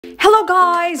Hello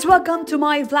guys, welcome to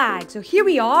my vlog. So here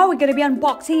we are, we're gonna be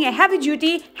unboxing a heavy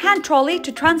duty hand trolley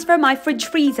to transfer my fridge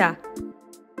freezer.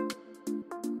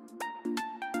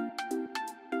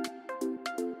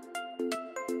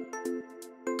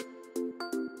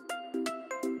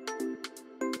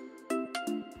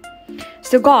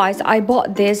 So guys, I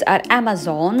bought this at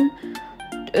Amazon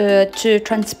to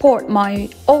transport my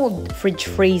old fridge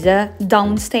freezer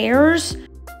downstairs.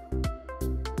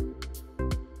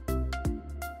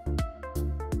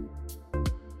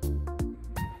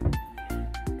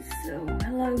 So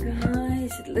hello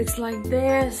guys, it looks like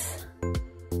this.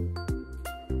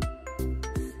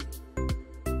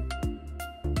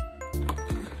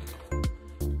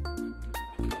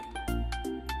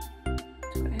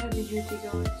 So heavy duty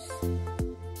guys.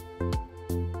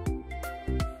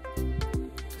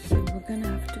 So we're gonna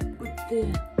have to put the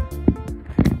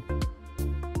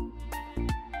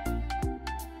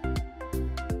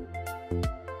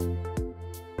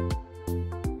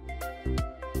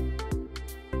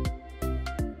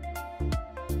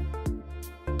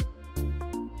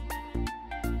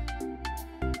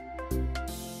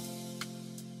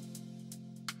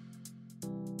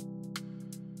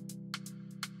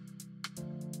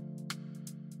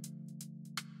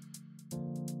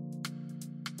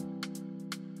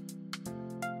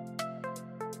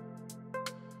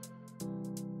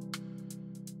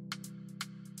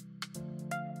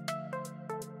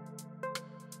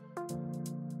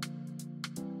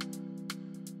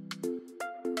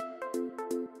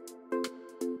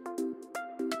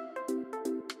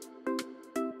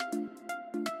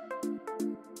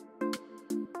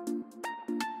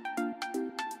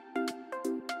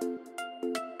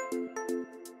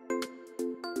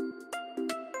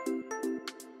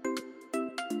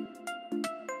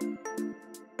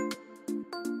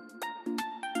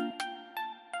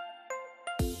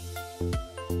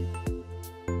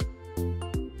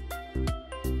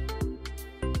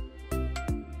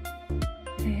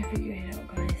figure it out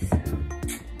guys.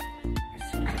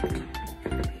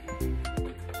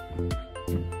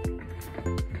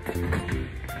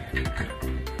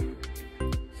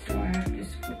 So I have to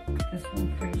put this whole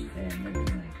fridge there, maybe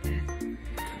like that,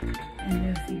 and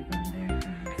we'll see from there.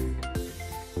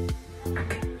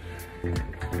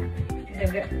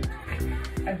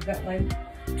 I've got like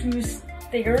 2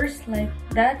 stairs like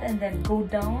that and then go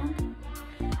down.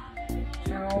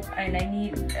 So, and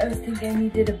I was thinking I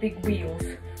needed a big wheels.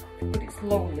 Put it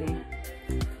slowly.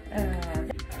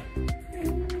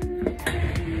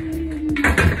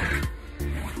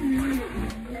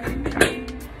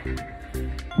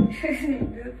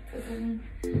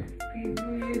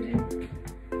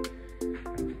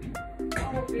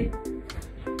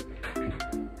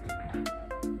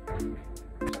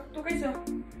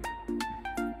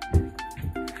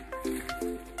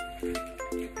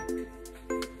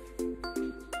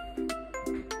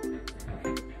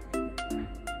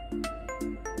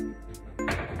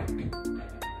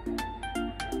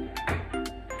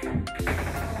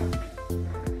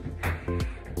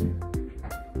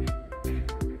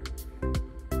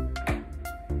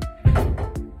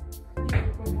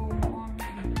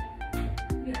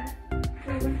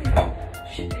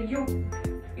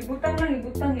 Ibutang lang,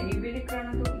 ibutang. Ibili ka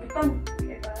na ito. Ibutang.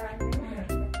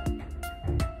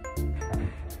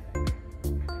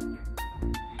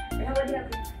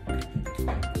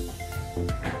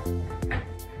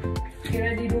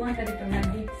 Ready doon tadi to.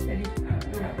 Ready, steady.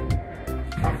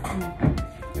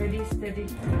 Ready, steady.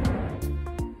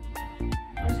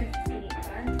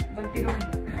 Banti doon.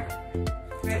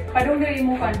 Padong na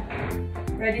imukan.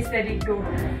 Ready, steady, go.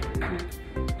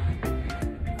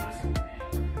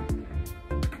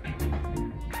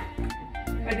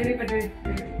 Padiri.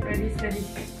 Ready, steady.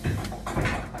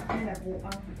 Ay,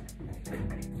 nabuang.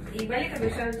 Ibalik ka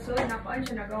siya. So, nakuan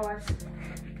siya nagawas.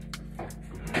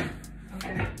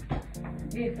 Okay.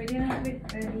 Okay, pwede na. Ready,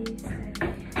 steady.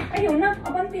 Ayaw na.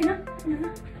 Abanti na.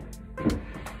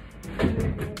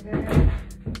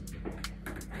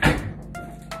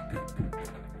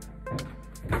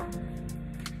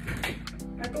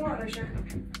 Natunga na siya.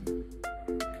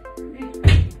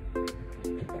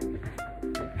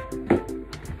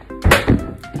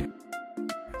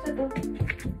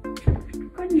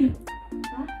 Kani?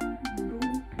 Ha?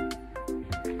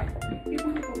 Ibu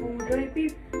na pa kung dry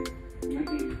beef.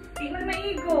 Igo na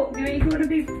maigo. Di ba igo na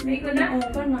beef? Maigo na? Oo,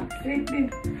 kana. Straight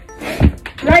beef.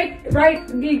 Right.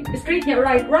 Straight niya.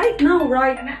 Right now.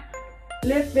 Right.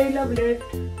 Left, they love left.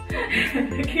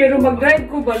 Pero mag-drive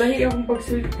ko, balahi akong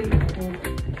pag-sulti.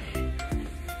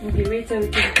 Okay, wait.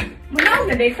 Manaw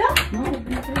na data? No.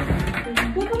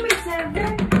 Puto may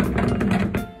 7.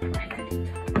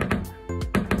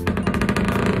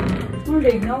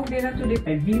 Already now dia na today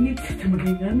 5 minutes.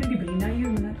 Magalingan na gibali na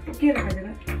yun na. Okay ra ka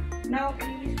na. Now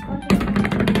please continue.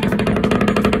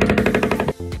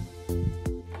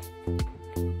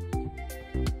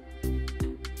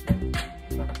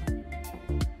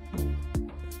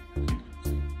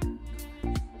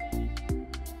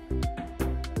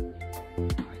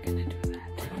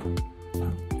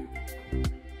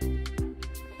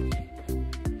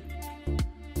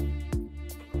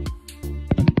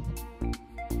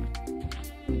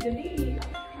 Jadi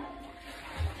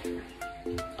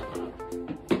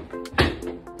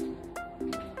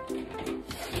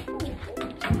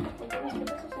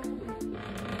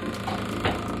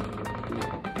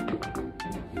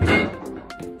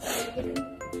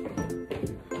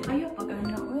ayo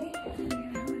pagana oi.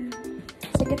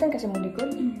 Sakitan kasi mo likod.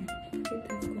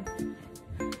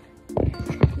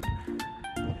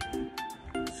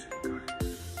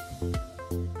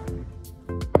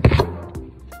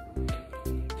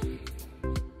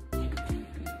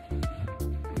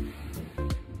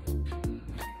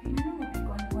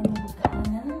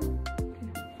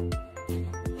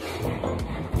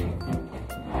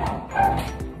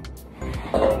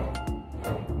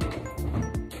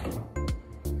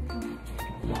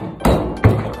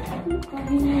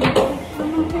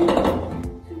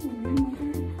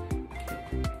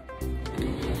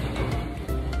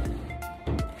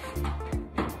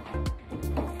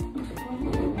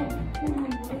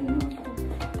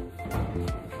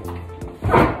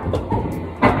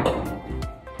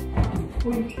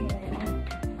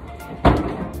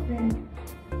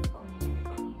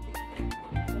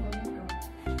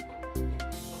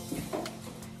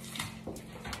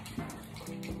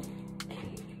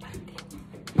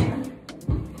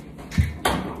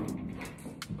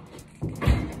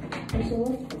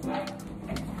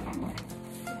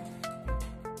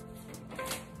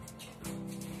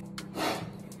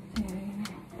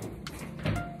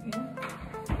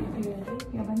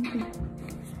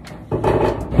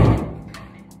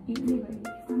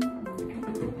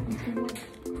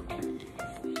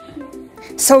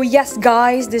 So yes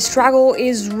guys, the struggle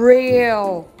is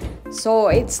real. So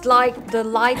it's like the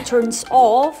light turns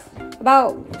off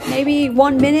about maybe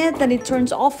 1 minute, then it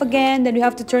turns off again, then you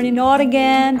have to turn it on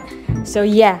again. So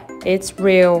yeah, it's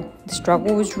real. The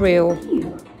struggle is real.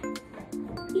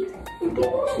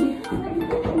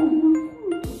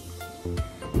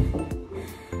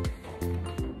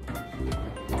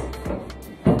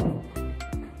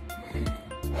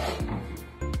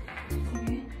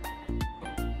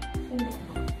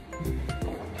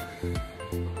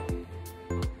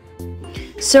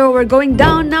 So we're going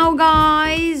down now,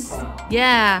 guys.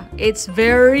 Yeah, it's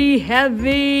very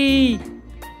heavy.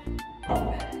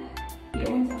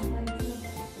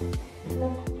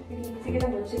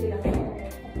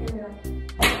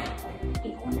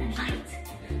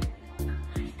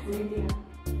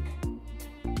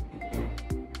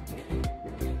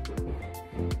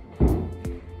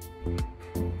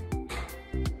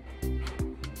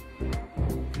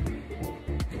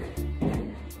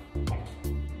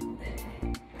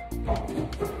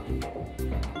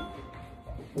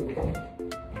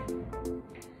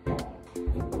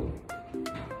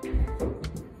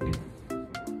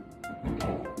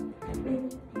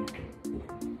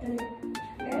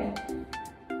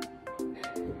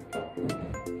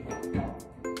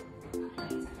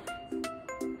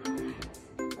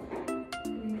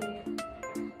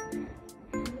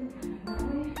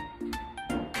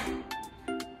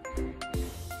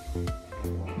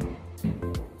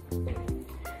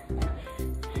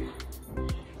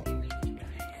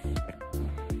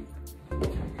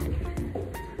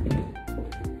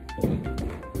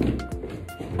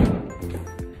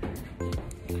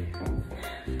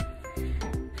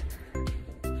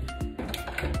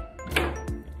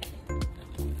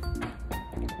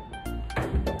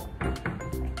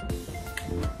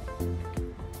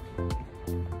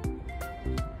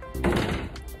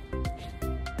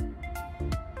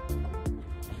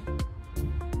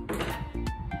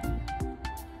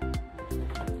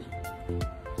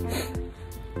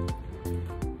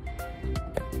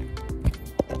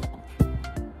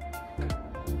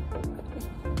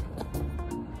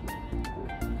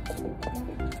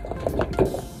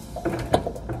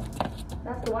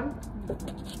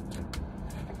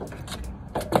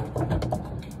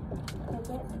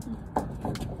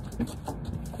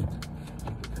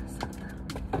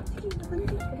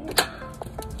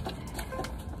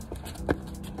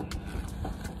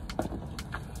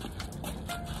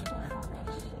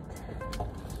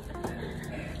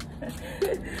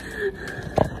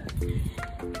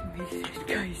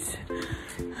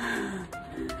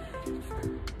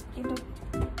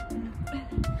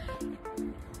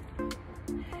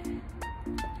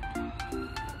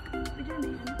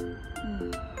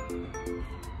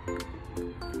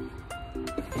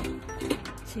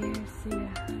 Cheers, yeah.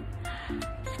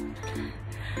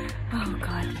 Oh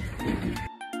God.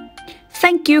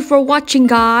 Thank you for watching,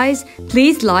 guys.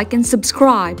 Please like and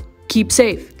subscribe. Keep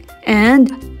safe.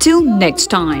 And till next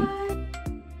time.